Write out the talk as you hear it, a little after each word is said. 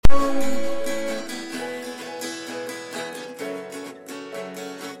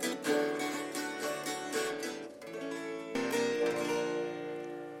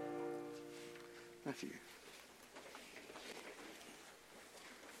Matthew.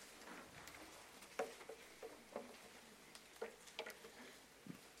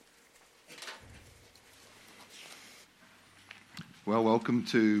 Well, welcome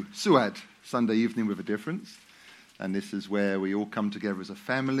to Suad, Sunday evening with a difference. And this is where we all come together as a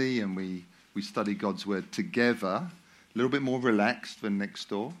family and we study God's word together, a little bit more relaxed than next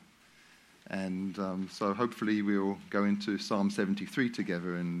door. And so hopefully we'll go into Psalm 73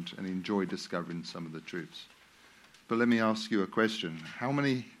 together and enjoy discovering some of the truths. But let me ask you a question. How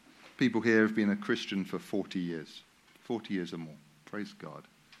many people here have been a Christian for 40 years? 40 years or more. Praise God.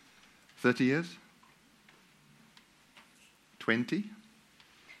 30 years? 20?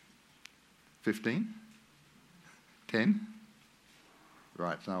 15? 10?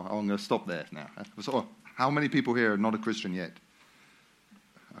 Right, now I'm going to stop there now. So, how many people here are not a Christian yet?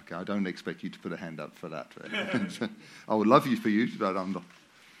 Okay, I don't expect you to put a hand up for that. I would love you for you, but I'm not.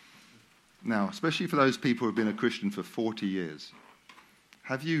 Now, especially for those people who have been a Christian for 40 years,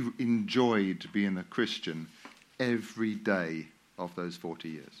 have you enjoyed being a Christian every day of those 40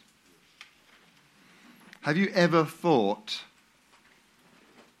 years? Have you ever thought,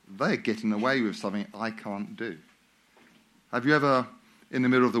 they're getting away with something I can't do? Have you ever, in the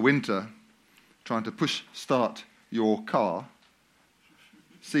middle of the winter, trying to push start your car,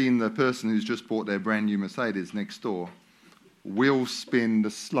 seen the person who's just bought their brand new Mercedes next door wheel spin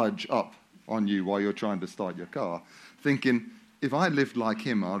the sludge up on you while you're trying to start your car, thinking, if I lived like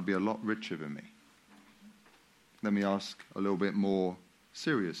him, I'd be a lot richer than me? Let me ask a little bit more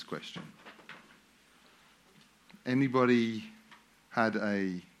serious question. Anybody had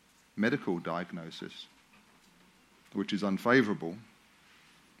a medical diagnosis which is unfavourable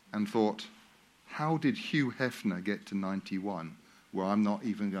and thought, how did Hugh Hefner get to 91 where I'm not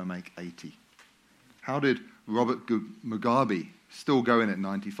even going to make 80? How did Robert Mugabe still go in at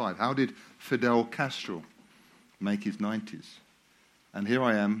 95? How did Fidel Castro make his 90s? And here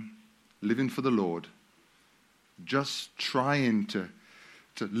I am, living for the Lord, just trying to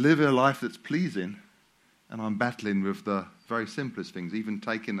live a life that's pleasing, and I'm battling with the very simplest things. Even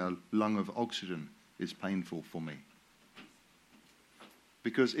taking a lung of oxygen is painful for me.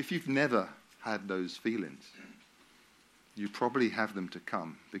 Because if you've never had those feelings, you probably have them to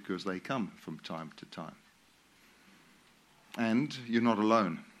come, because they come from time to time. And you're not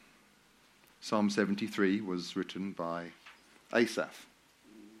alone. Psalm 73 was written by Asaph.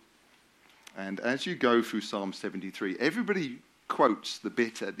 And as you go through Psalm 73, everybody quotes the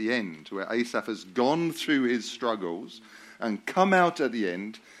bit at the end where Asaph has gone through his struggles and come out at the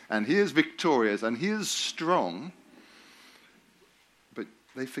end, and he is victorious and he is strong. But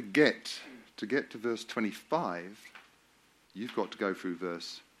they forget to get to verse 25, you've got to go through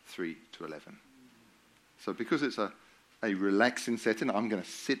verse 3 to 11. So because it's a relaxing setting, I'm going to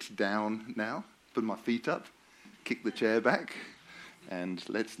sit down now, put my feet up, kick the chair back, and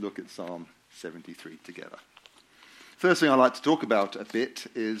let's look at Psalm 73 together. First thing I'd like to talk about a bit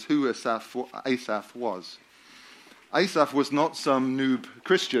is who Asaph was. Asaph was not some noob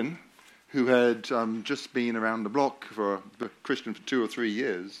Christian who had just been around the block for a Christian for 2 or 3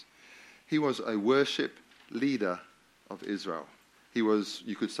 years. He was a worship leader of Israel. He was,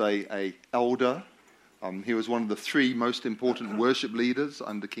 you could say, an elder. He was one of the 3 most important worship leaders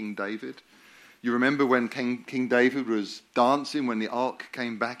under King David. You remember when King David was dancing when the ark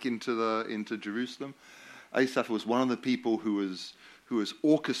came back into Jerusalem? Asaph was one of the people who was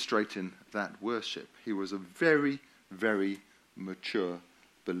orchestrating that worship. He was a very, very mature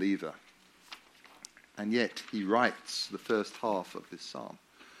believer. And yet he writes the first half of this psalm.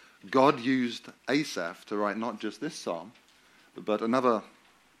 God used Asaph to write not just this psalm, but another,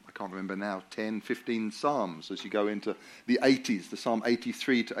 I can't remember now, 10, 15 psalms as you go into the 80s, the Psalm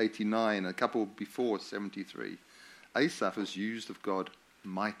 83 to 89, a couple before 73. Asaph is used of God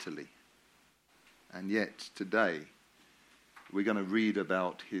mightily. And yet today we're going to read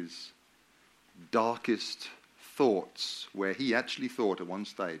about his darkest thoughts, where he actually thought at one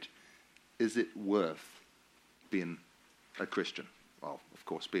stage, is it worth being a Christian? Well, of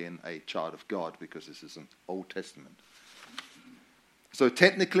course, being a child of God, because this is an Old Testament. So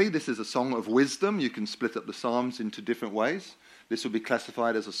technically, this is a song of wisdom. You can split up the Psalms into different ways. This will be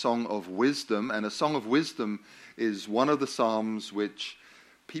classified as a song of wisdom, and a song of wisdom is one of the Psalms which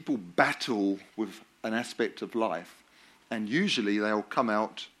people battle with an aspect of life, and usually they'll come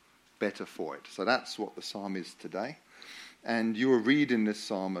out better for it. So that's what the psalm is today. And you will read in this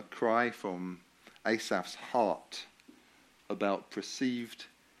psalm a cry from Asaph's heart about perceived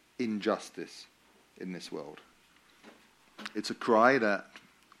injustice in this world. It's a cry that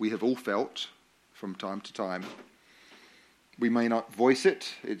we have all felt from time to time. We may not voice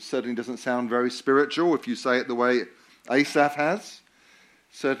it. It certainly doesn't sound very spiritual if you say it the way Asaph has.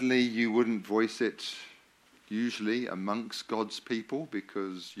 Certainly you wouldn't voice it usually amongst God's people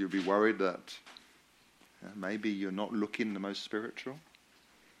because you'd be worried that maybe you're not looking the most spiritual.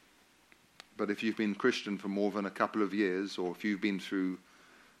 But if you've been Christian for more than a couple of years, or if you've been through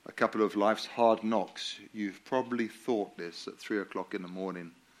a couple of life's hard knocks, you've probably thought this at 3 o'clock in the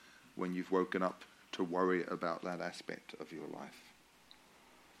morning when you've woken up to worry about that aspect of your life.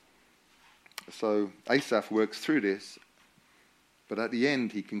 So Asaph works through this, but at the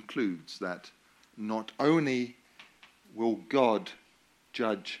end he concludes that not only will God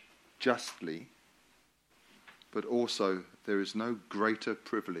judge justly, but also there is no greater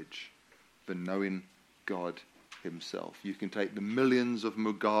privilege than knowing God himself. You can take the millions of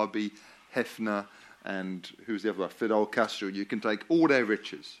Mugabe, Hefner, and who's the other one? Fidel Castro. You can take all their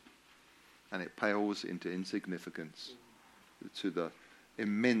riches, and it pales into insignificance to the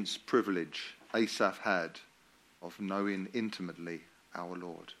immense privilege Asaph had of knowing intimately our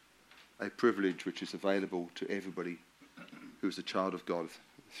Lord. A privilege which is available to everybody who is a child of God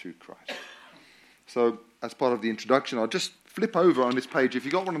through Christ. So, as part of the introduction, I'll just flip over on this page. If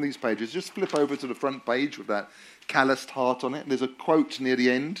you've got one of these pages, just flip over to the front page with that calloused heart on it. There's a quote near the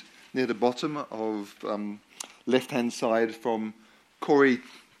end, near the bottom of left-hand side from Corrie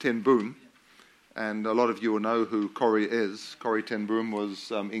ten Boom. And a lot of you will know who Corrie is. Corrie ten Boom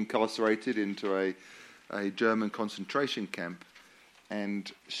was incarcerated into a German concentration camp.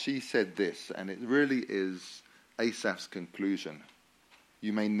 And she said this, and it really is Asaph's conclusion.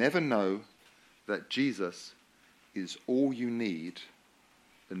 You may never know that Jesus is all you need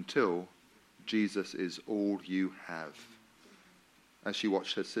until Jesus is all you have. As she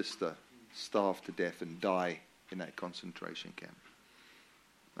watched her sister starve to death and die in that concentration camp.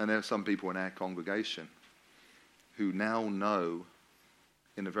 And there are some people in our congregation who now know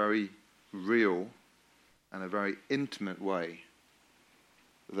in a very real and a very intimate way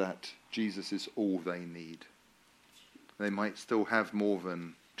that Jesus is all they need. They might still have more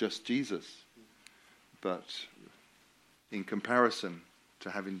than just Jesus, but in comparison to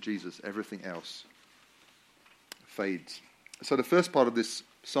having Jesus, everything else fades. So the first part of this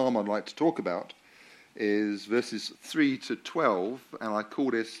psalm I'd like to talk about is verses 3 to 12, and I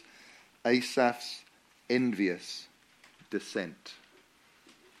call this Asaph's envious descent.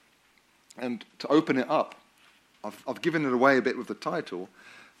 And to open it up, I've given it away a bit with the title,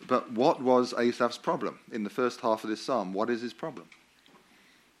 but what was Asaph's problem in the first half of this psalm? What is his problem?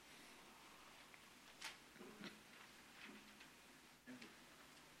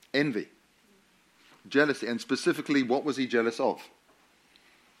 Envy. Jealousy. And specifically, what was he jealous of?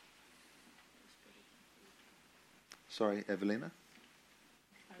 Sorry, Evelina?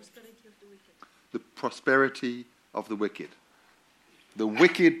 Prosperity of the wicked. The prosperity of the wicked. The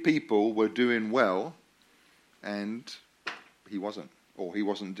wicked people were doing well, and he wasn't. Or he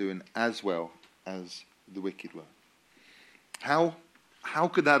wasn't doing as well as the wicked were. How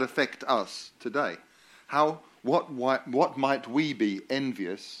could that affect us today? What might we be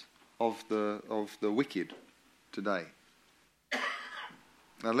envious of the wicked today?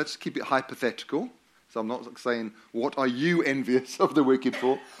 Now let's keep it hypothetical. So I'm not saying, what are you envious of the wicked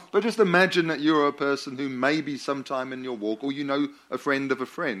for? But just imagine that you're a person who maybe sometime in your walk, or you know a friend of a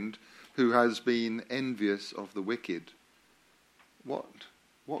friend who has been envious of the wicked.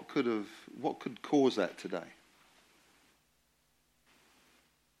 What could cause that today?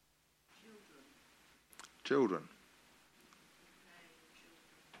 Children.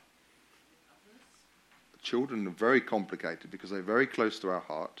 Children are very complicated because they're very close to our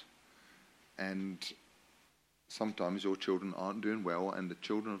heart, and sometimes your children aren't doing well and the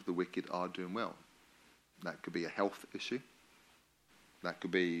children of the wicked are doing well. That could be a health issue. That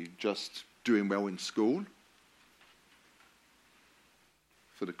could be just doing well in school.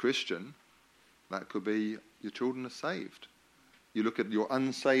 For the Christian, that could be your children are saved. You look at your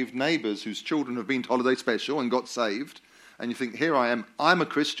unsaved neighbours whose children have been to holiday special and got saved, and you think, here I am, I'm a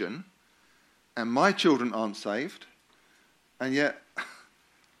Christian, and my children aren't saved, and yet,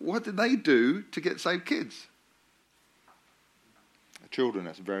 what did they do to get saved kids? Children,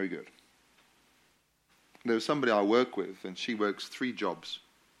 that's very good. There was somebody I work with, and she works 3 jobs.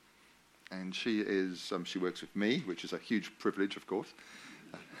 And she works with me, which is a huge privilege, of course.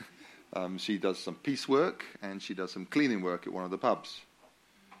 She does some piecework, and she does some cleaning work at one of the pubs.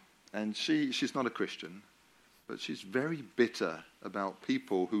 And she's not a Christian, but she's very bitter about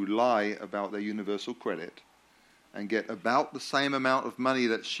people who lie about their universal credit and get about the same amount of money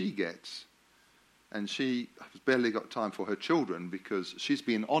that she gets. And she has barely got time for her children because she's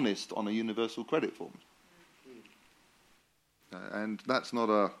being honest on a universal credit form. And that's not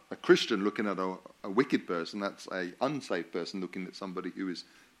a Christian looking at a wicked person. That's an unsaved person looking at somebody who is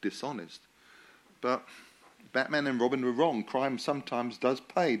dishonest. But Batman and Robin were wrong. Crime sometimes does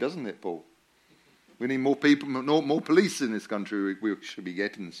pay, doesn't it, Paul? We need more people, more police in this country. We should be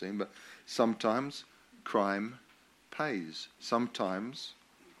getting soon. But sometimes crime pays. Sometimes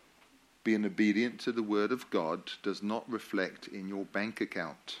being obedient to the word of God does not reflect in your bank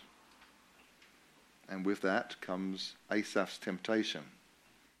account. And with that comes Asaph's temptation.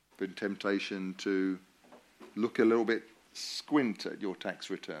 The temptation to look a little bit, squint at your tax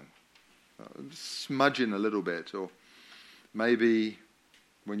return. Smudging a little bit, or maybe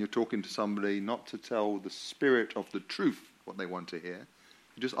when you're talking to somebody, not to tell the spirit of the truth what they want to hear.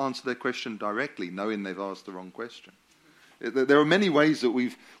 You just answer their question directly, knowing they've asked the wrong question. There are many ways that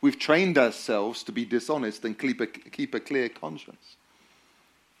we've trained ourselves to be dishonest and keep a clear conscience.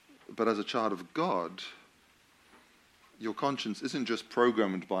 But as a child of God, your conscience isn't just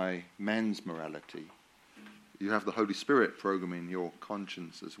programmed by man's morality. You have the Holy Spirit programming your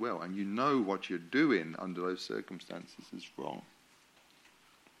conscience as well. And you know what you're doing under those circumstances is wrong.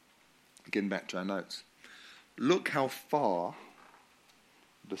 Getting back to our notes. Look how far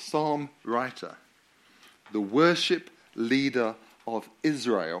the psalm writer, the worship leader of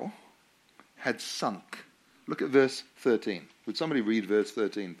Israel, had sunk. Look at verse 13. Would somebody read verse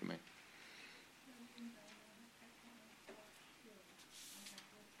 13 for me?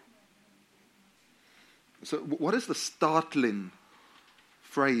 So what is the startling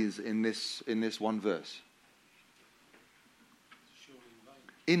phrase in this one verse?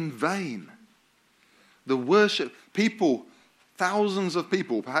 In vain. The worship, people, thousands of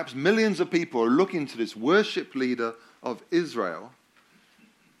people, perhaps millions of people are looking to this worship leader of Israel,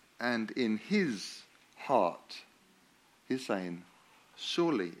 and in his heart, he's saying,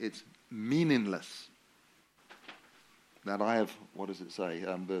 surely it's meaningless that I have, what does it say,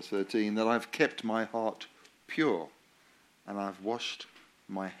 verse 13, that I've kept my heart pure and I've washed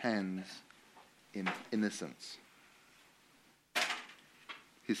my hands in innocence.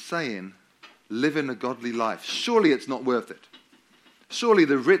 He's saying, living a godly life, surely it's not worth it. Surely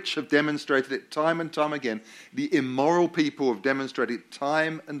the rich have demonstrated it time and time again. The immoral people have demonstrated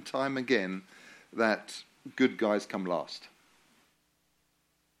time and time again that good guys come last.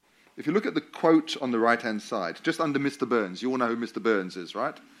 If you look at the quote on the right-hand side, just under Mr. Burns, you all know who Mr. Burns is,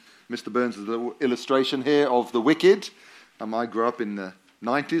 right? Mr. Burns is the illustration here of the wicked. I grew up in the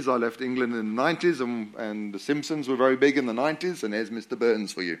 90s. I left England in the 90s, and the Simpsons were very big in the 90s, and there's Mr.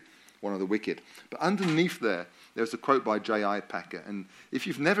 Burns for you, one of the wicked. But underneath there's a quote by J.I. Packer, and if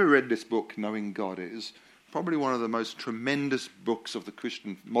you've never read this book, Knowing God, it is probably one of the most tremendous books of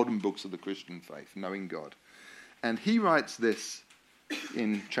the modern books of the Christian faith, Knowing God. And he writes this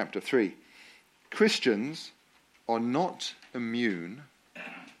in chapter 3. Christians are not immune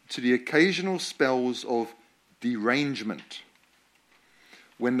to the occasional spells of derangement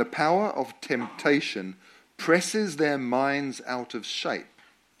when the power of temptation presses their minds out of shape.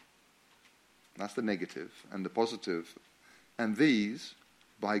 That's the negative, and the positive. And these,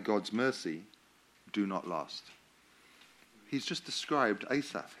 by God's mercy, do not last. He's just described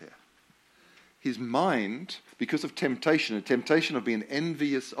Asaph here. His mind, because of temptation, a temptation of being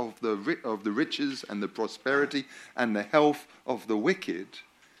envious of the riches and the prosperity and the health of the wicked,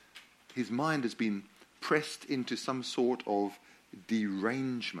 his mind has been pressed into some sort of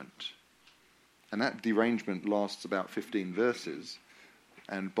derangement. And that derangement lasts about 15 verses.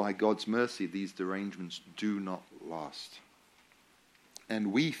 And by God's mercy, these derangements do not last.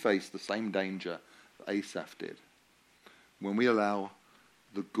 And we face the same danger that Asaph did when we allow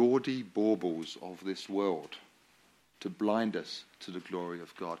the gaudy baubles of this world to blind us to the glory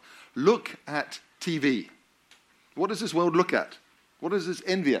of God. Look at TV. What does this world look at? What does this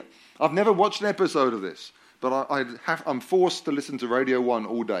envy at? I've never watched an episode of this, but I'm forced to listen to Radio 1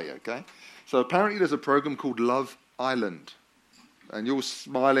 all day, okay? So apparently there's a program called Love Island. And you're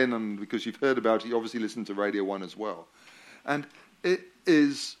smiling, and because you've heard about it, you obviously listen to Radio 1 as well. And it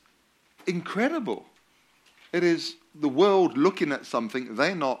is incredible. It is the world looking at something,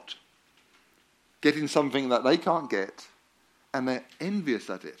 they're not getting something that they can't get, and they're envious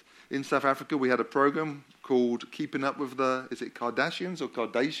at it. In South Africa, we had a program called Keeping Up with is it Kardashians or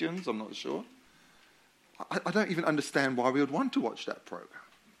Kardashians? I'm not sure. I don't even understand why we would want to watch that program,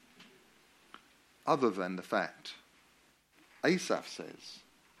 other than the fact Asaph says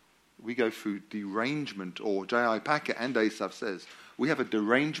we go through derangement, or J.I. Packer and Asaph says We have a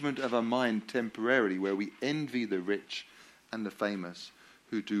derangement of our mind temporarily where we envy the rich and the famous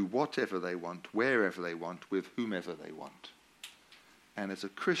who do whatever they want, wherever they want, with whomever they want. And as a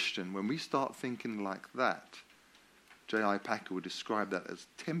Christian, when we start thinking like that, J.I. Packer would describe that as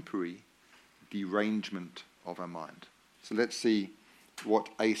temporary derangement of our mind. So let's see what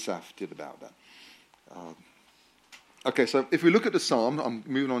Asaph did about that. Okay, so if we look at the psalm, I'm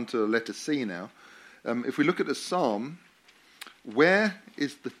moving on to letter C now. If we look at the psalm, where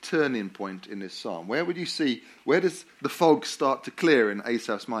is the turning point in this psalm? Where would you see, where does the fog start to clear in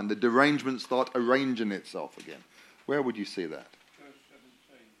Asaph's mind? The derangement start arranging itself again. Where would you see that?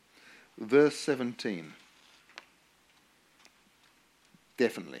 Verse 17.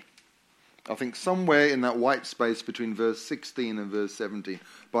 Definitely. I think somewhere in that white space between verse 16 and verse 17.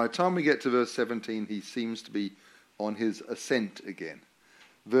 By the time we get to verse 17, he seems to be on his ascent again.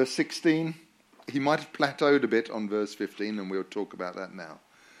 Verse 16, he might have plateaued a bit on verse 15, and we'll talk about that now.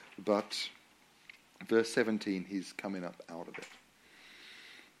 But verse 17, he's coming up out of it.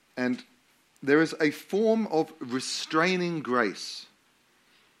 And there is a form of restraining grace.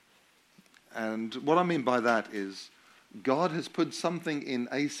 And what I mean by that is God has put something in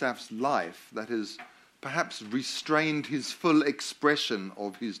Asaph's life that has perhaps restrained his full expression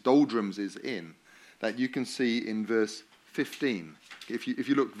of his doldrums is in, that you can see in verse 15. If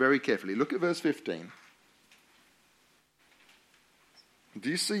you look very carefully, look at verse 15. Do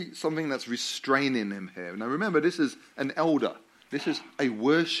you see something that's restraining him here? Now remember, this is an elder. This is a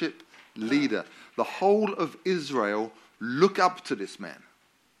worship leader. The whole of Israel look up to this man.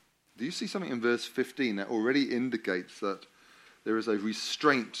 Do you see something in verse 15 that already indicates that there is a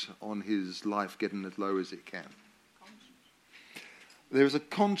restraint on his life getting as low as it can? There is a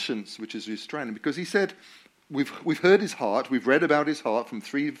conscience which is restraining, because he said, we've heard his heart, we've read about his heart from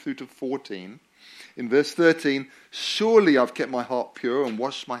 3 through to 14. In verse 13, surely I've kept my heart pure and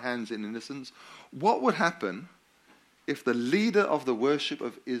washed my hands in innocence. What would happen if the leader of the worship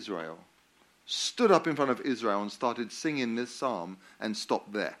of Israel stood up in front of Israel and started singing this psalm and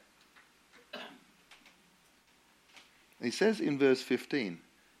stopped there? He says in verse 15,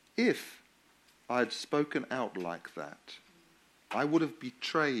 if I had spoken out like that, I would have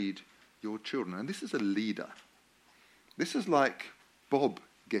betrayed your children. And this is a leader. This is like Bob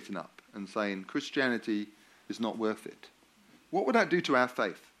getting up and saying Christianity is not worth it. What would that do to our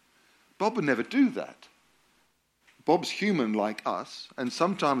faith? Bob would never do that. Bob's human like us, and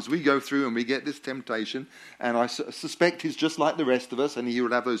sometimes we go through and we get this temptation, and I suspect he's just like the rest of us, and he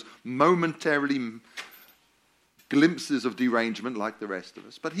would have those momentarily glimpses of derangement like the rest of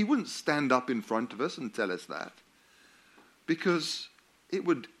us. But he wouldn't stand up in front of us and tell us that, because it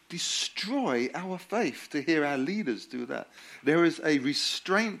would destroy our faith to hear our leaders do that. There is a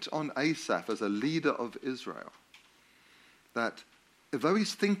restraint on Asaph as a leader of Israel, that although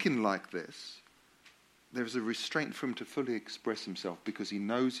he's thinking like this, there's a restraint for him to fully express himself, because he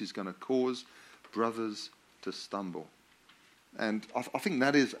knows he's going to cause brothers to stumble. And I think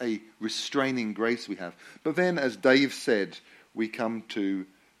that is a restraining grace we have. But then, as Dave said, we come to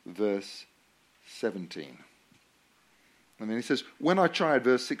verse 17. And then he says, when I tried,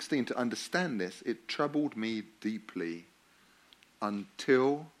 verse 16, to understand this, it troubled me deeply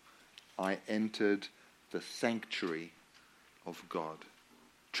until I entered the sanctuary of God.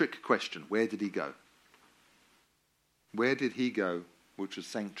 Trick question, where did he go? Where did he go, which was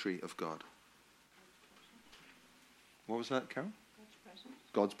sanctuary of God? What was that, Carol? God's presence.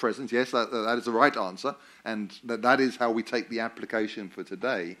 God's presence, yes, that is the right answer. And that is how we take the application for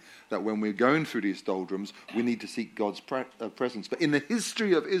today, that when we're going through these doldrums, we need to seek God's presence. But in the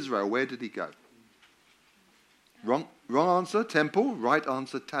history of Israel, where did he go? Wrong answer, temple. Right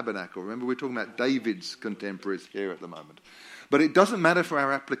answer, tabernacle. Remember, we're talking about David's contemporaries here at the moment. But it doesn't matter for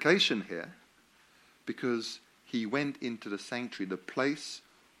our application here, because he went into the sanctuary, the place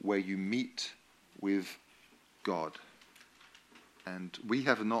where you meet with God. And we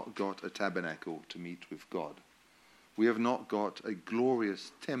have not got a tabernacle to meet with God. We have not got a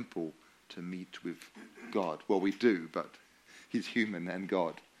glorious temple to meet with God. Well, we do, but he's human and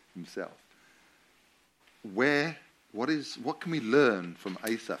God himself. What can we learn from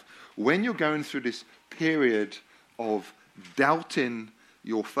Asaph? When you're going through this period of doubting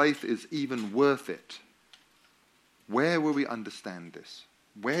your faith is even worth it, where will we understand this?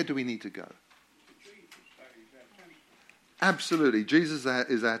 Where do we need to go? Absolutely. Jesus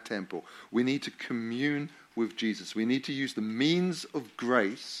is our temple. We need to commune with Jesus. We need to use the means of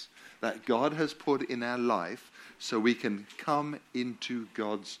grace that God has put in our life so we can come into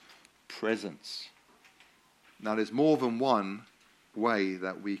God's presence. Now, there's more than one way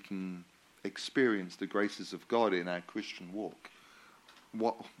that we can experience the graces of God in our Christian walk.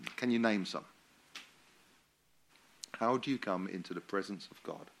 What can you name some? How do you come into the presence of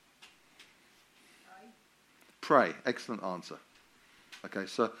God? Pray. Excellent answer. Okay,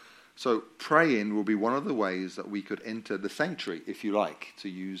 so praying will be one of the ways that we could enter the sanctuary, if you like, to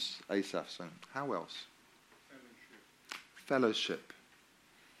use Asaph's song. How else? Fellowship.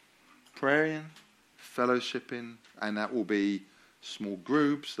 Praying, fellowshipping, and that will be small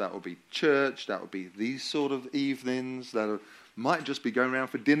groups, that will be church, that will be these sort of evenings, might just be going around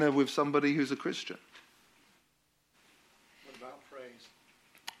for dinner with somebody who's a Christian. What about praise?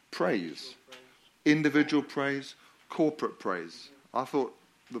 Praise. Individual praise, corporate praise. I thought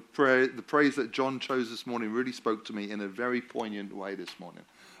the praise that John chose this morning really spoke to me in a very poignant way this morning.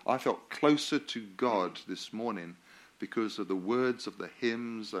 I felt closer to God this morning because of the words of the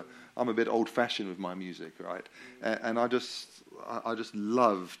hymns. I'm a bit old-fashioned with my music, right? And I just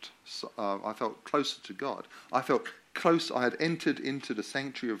loved. I felt closer to God. I felt close. I had entered into the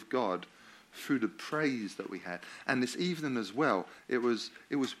sanctuary of God through the praise that we had. And this evening as well, it was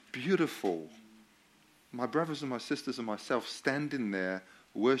beautiful. My brothers and my sisters and myself standing there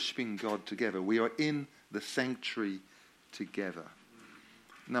worshipping God together. We are in the sanctuary together.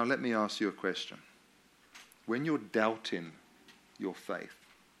 Now let me ask you a question. When you're doubting your faith,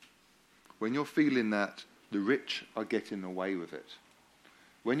 when you're feeling that the rich are getting away with it,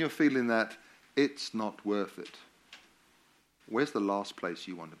 when you're feeling that it's not worth it, where's the last place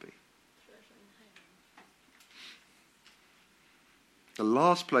you want to be? The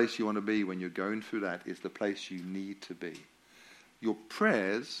last place you want to be when you're going through that is the place you need to be. Your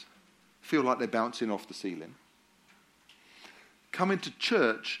prayers feel like they're bouncing off the ceiling. Coming to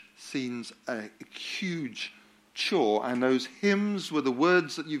church seems a huge chore, and those hymns were the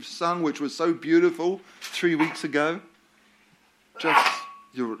words that you've sung, which were so beautiful 3 weeks ago. Just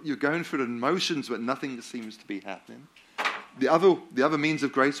you're going through the motions, but nothing seems to be happening. The other means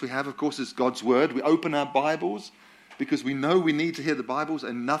of grace we have, of course, is God's Word. We open our Bibles because we know we need to hear the Bibles,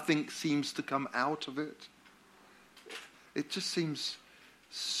 and nothing seems to come out of it. It just seems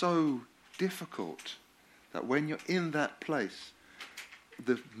so difficult that when you're in that place,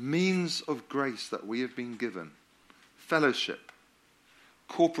 the means of grace that we have been given, fellowship,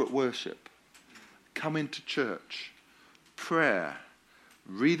 corporate worship, coming to church, prayer,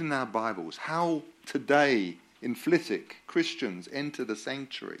 reading our Bibles, how today in Flitwick Christians enter the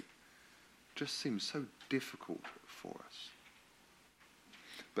sanctuary, just seems so difficult for us.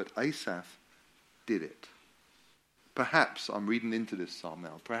 But Asaph did it. Perhaps I'm reading into this psalm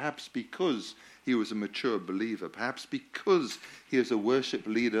now. Perhaps because he was a mature believer. Perhaps because he is a worship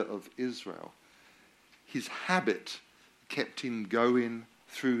leader of Israel. His habit kept him going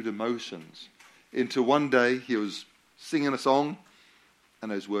through the motions. Until one day he was singing a song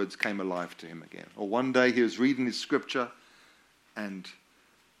and those words came alive to him again. Or one day he was reading his scripture and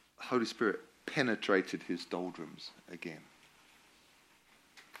the Holy Spirit penetrated his doldrums again.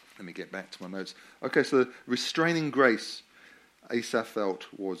 Let me get back to my notes. Okay, so the restraining grace Asaph felt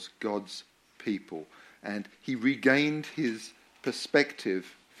was God's people. And he regained his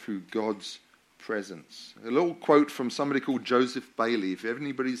perspective through God's presence. A little quote from somebody called Joseph Bailey. If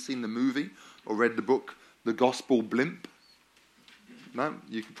anybody's seen the movie or read the book, The Gospel Blimp. No?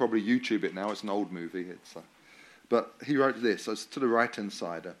 You can probably YouTube it now. It's an old movie. But he wrote this. So it's to the right-hand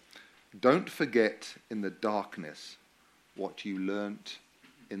side. Don't forget in the darkness what you learnt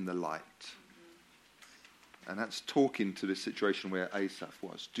in the light. And that's talking to the situation where Asaph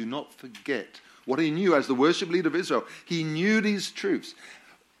was. Do not forget what he knew as the worship leader of Israel. He knew these truths.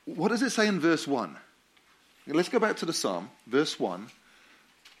 What does it say in verse 1? Let's go back to the psalm. Verse 1.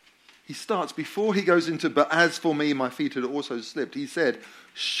 He starts, before he goes into, but as for me, my feet had also slipped. He said,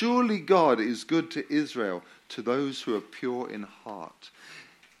 surely God is good to Israel, to those who are pure in heart.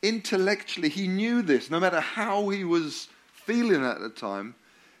 Intellectually, he knew this. No matter how he was feeling at the time,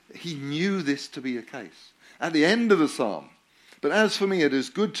 he knew this to be a case. At the end of the psalm, but as for me, it is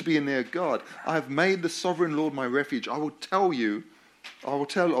good to be near God. I have made the sovereign Lord my refuge. I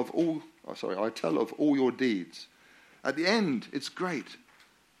tell of all your deeds. At the end, it's great.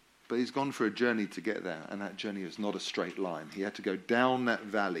 But he's gone for a journey to get there, and that journey is not a straight line. He had to go down that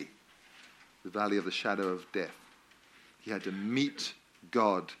valley, the valley of the shadow of death. He had to meet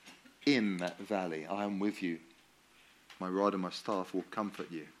God in that valley. I am with you. My rod and my staff will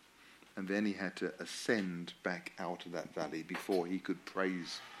comfort you. And then he had to ascend back out of that valley before he could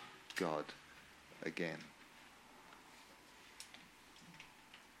praise God again.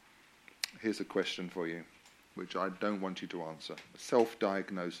 Here's a question for you, which I don't want you to answer.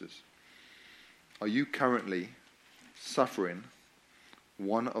 Self-diagnosis. Are you currently suffering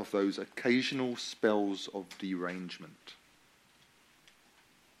one of those occasional spells of derangement?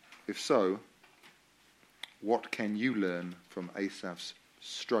 If so, what can you learn from Asaph's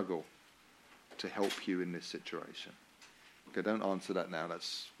struggle to help you in this situation? Okay, don't answer that now.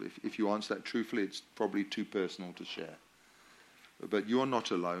 If you answer that truthfully, it's probably too personal to share. But you're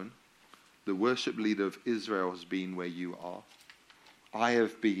not alone. The worship leader of Israel has been where you are. I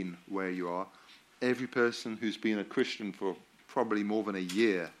have been where you are. Every person who's been a Christian for probably more than a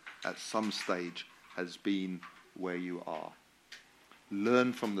year at some stage has been where you are.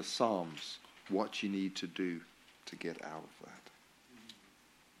 Learn from the Psalms what you need to do to get out of that.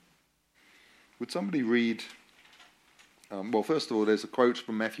 Would somebody read... well, first of all, there's a quote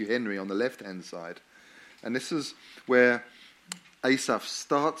from Matthew Henry on the left-hand side. And this is where Asaph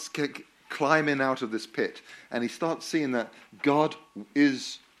starts climbing out of this pit. And he starts seeing that God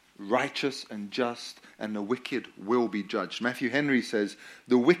is righteous and just, and the wicked will be judged. Matthew Henry says,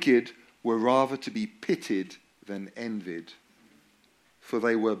 the wicked were rather to be pitied than envied, for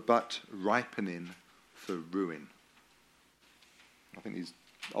they were but ripening for ruin. I think these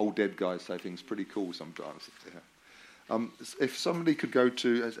old dead guys say things pretty cool sometimes. Yeah. If somebody could go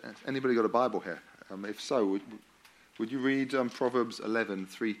to... Has anybody got a Bible here? If so, would you read Proverbs 11,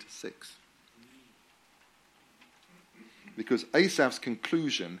 3-6? Because Asaph's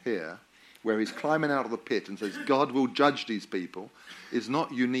conclusion here, where he's climbing out of the pit and says, God will judge these people, is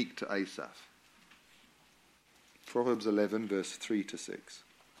not unique to Asaph. Proverbs 11, verse 3-6.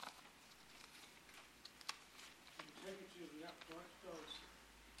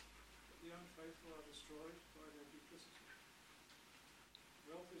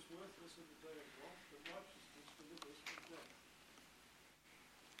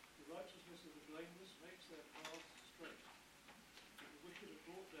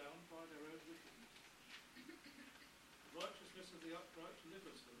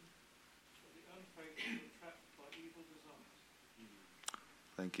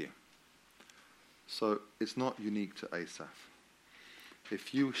 Thank you. So it's not unique to Asaph.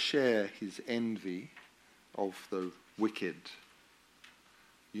 If you share his envy of the wicked,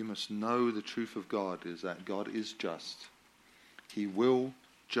 you must know the truth of God is that God is just. He will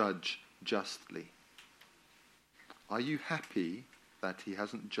judge justly. Are you happy that he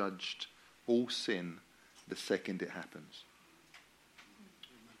hasn't judged all sin the second it happens?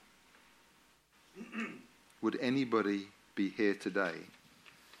 Would anybody be here today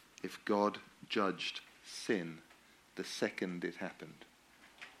if God judged sin the second it happened?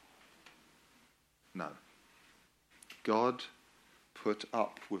 No. God put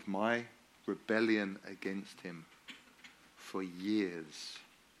up with my rebellion against him for years.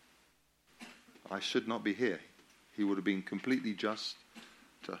 I should not be here. He would have been completely just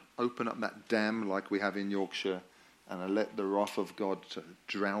to open up that dam like we have in Yorkshire and let the wrath of God to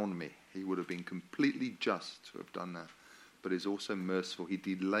drown me. He would have been completely just to have done that. But he's also merciful. He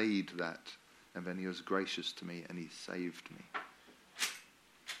delayed that, and then he was gracious to me, and he saved me.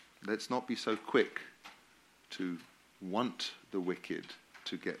 Let's not be so quick to want the wicked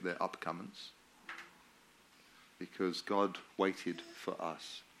to get their upcomings, because God waited for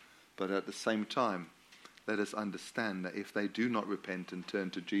us. But at the same time, let us understand that if they do not repent and turn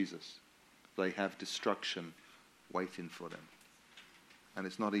to Jesus, they have destruction waiting for them. And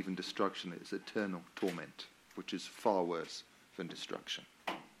it's not even destruction, it's eternal torment, which is far worse than destruction.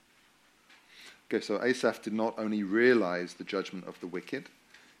 Okay, so Asaph did not only realize the judgment of the wicked,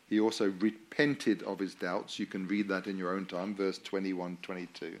 he also repented of his doubts. You can read that in your own time, verse 21,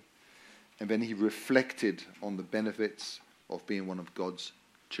 22. And then he reflected on the benefits of being one of God's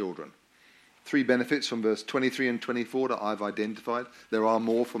children. 3 benefits from verse 23 and 24 that I've identified. There are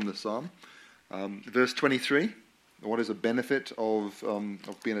more from the psalm. Verse 23, what is a benefit of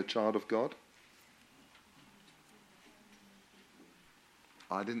being a child of God?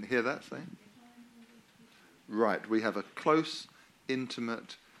 I didn't hear that saying. Right, we have a close,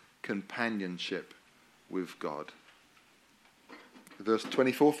 intimate companionship with God. Verse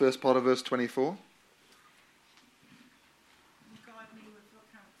 24, first part of verse 24. Guide me with your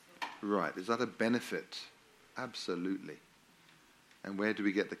counsel. Right, is that a benefit? Absolutely. And where do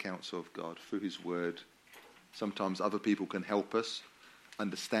we get the counsel of God? Through his word. Sometimes other people can help us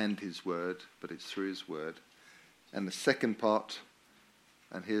understand his word, but it's through his word. And the second part,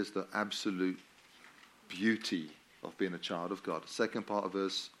 and here's the absolute beauty of being a child of God. Second part of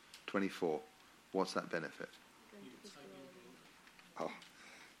verse 24. What's that benefit? Oh,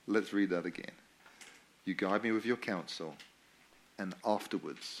 let's read that again. You guide me with your counsel, and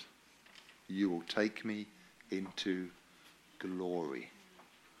afterwards you will take me into glory.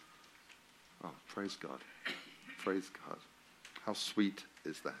 Oh, praise God. Praise God. How sweet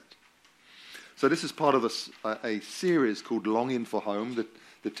is that? So this is part of a series called Longing for Home.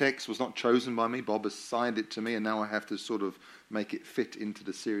 The text was not chosen by me. Bob has signed it to me, and now I have to sort of make it fit into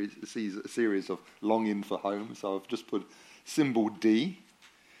the series of Longing for Home. So I've just put symbol D.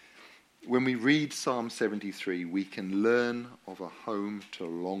 When we read Psalm 73, we can learn of a home to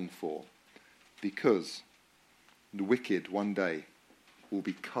long for, because the wicked one day will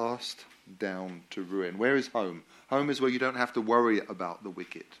be cast down to ruin. Where is home? Home is where you don't have to worry about the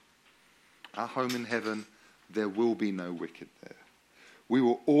wicked. Our home in heaven, there will be no wicked there. We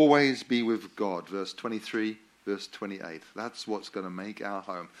will always be with God. Verse 23, verse 28. That's what's going to make our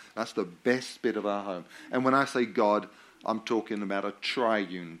home. That's the best bit of our home. And when I say God, I'm talking about a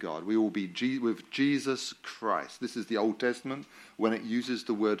triune God. We will be with Jesus Christ. This is the Old Testament. When it uses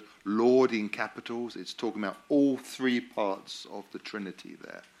the word Lord in capitals, it's talking about all three parts of the Trinity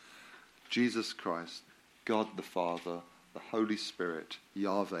there. Jesus Christ, God the Father, the Holy Spirit,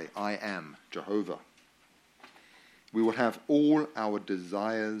 Yahweh, I am, Jehovah. We will have all our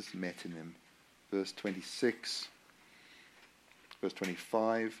desires met in him. Verse 26, verse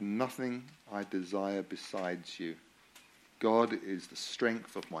 25, nothing I desire besides you. God is the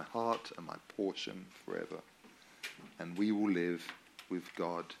strength of my heart and my portion forever. And we will live with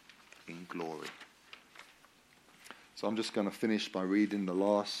God in glory. So I'm just going to finish by reading the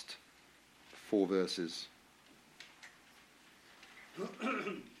last 4 verses.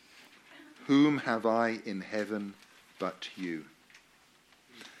 Whom have I in heaven but you?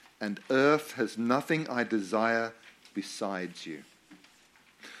 And earth has nothing I desire besides you.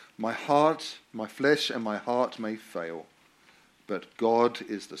 My heart, my flesh and my heart may fail, but God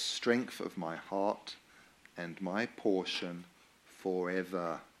is the strength of my heart and my portion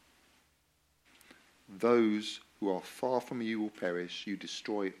forever. Those who are far from you will perish. You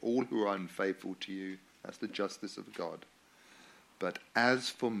destroy all who are unfaithful to you. That's the justice of God. But as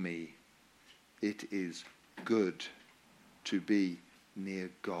for me, it is good to be near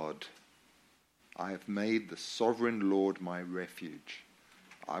God. I have made the sovereign Lord my refuge.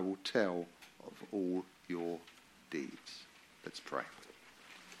 I will tell of all your deeds. Let's pray.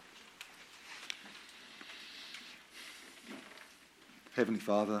 Heavenly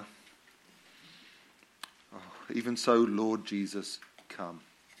Father, even so, Lord Jesus, come.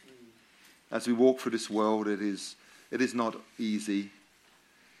 As we walk through this world, it is not easy.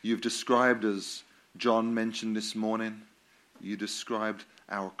 You've described, as John mentioned this morning, you described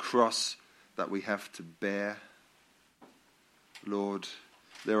our cross that we have to bear. Lord,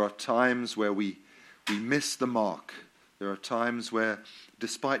 there are times where we miss the mark. There are times where,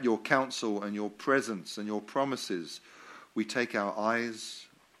 despite your counsel and your presence and your promises, we take our eyes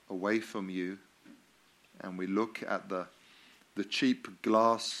away from you and we look at the cheap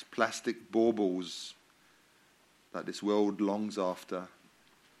glass, plastic baubles that this world longs after,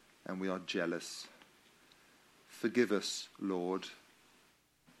 and we are jealous. Forgive us, Lord,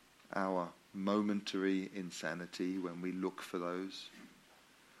 our momentary insanity when we look for those.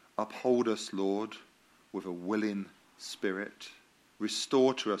 Uphold us, Lord, with a willing spirit.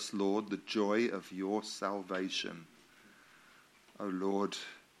 Restore to us, Lord, the joy of your salvation. Oh Lord,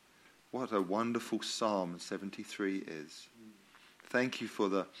 what a wonderful Psalm 73 is. Thank you for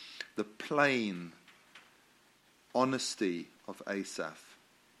the plain honesty of Asaph.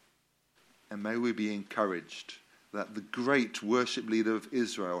 And may we be encouraged that the great worship leader of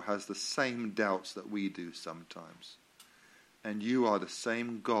Israel has the same doubts that we do sometimes. And you are the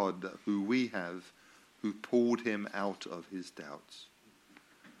same God who we have, who pulled him out of his doubts.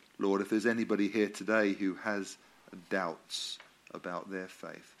 Lord, if there's anybody here today who has doubts about their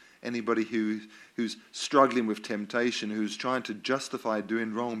faith, anybody who's struggling with temptation, who's trying to justify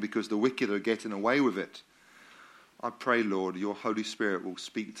doing wrong because the wicked are getting away with it, I pray, Lord, your Holy Spirit will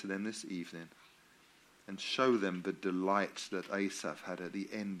speak to them this evening and show them the delight that Asaph had at the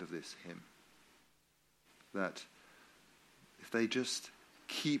end of this hymn. That if they just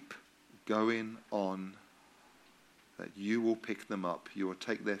keep going on, that you will pick them up. You will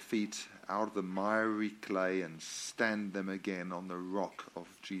take their feet out of the miry clay and stand them again on the rock of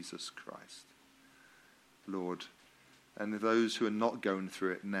Jesus Christ. Lord, and those who are not going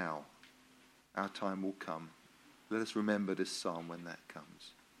through it now, our time will come. Let us remember this psalm when that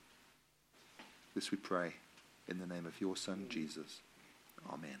comes. This we pray in the name of your Son, Jesus.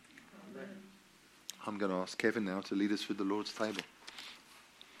 Amen. Amen. I'm going to ask Kevin now to lead us through the Lord's table.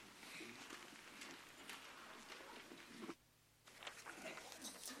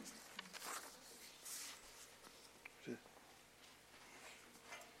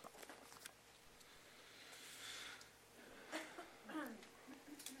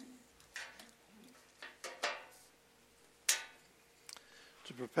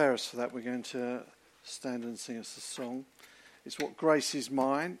 prepare us for that, we're going to stand and sing us a song. It's What Grace Is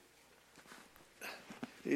Mine.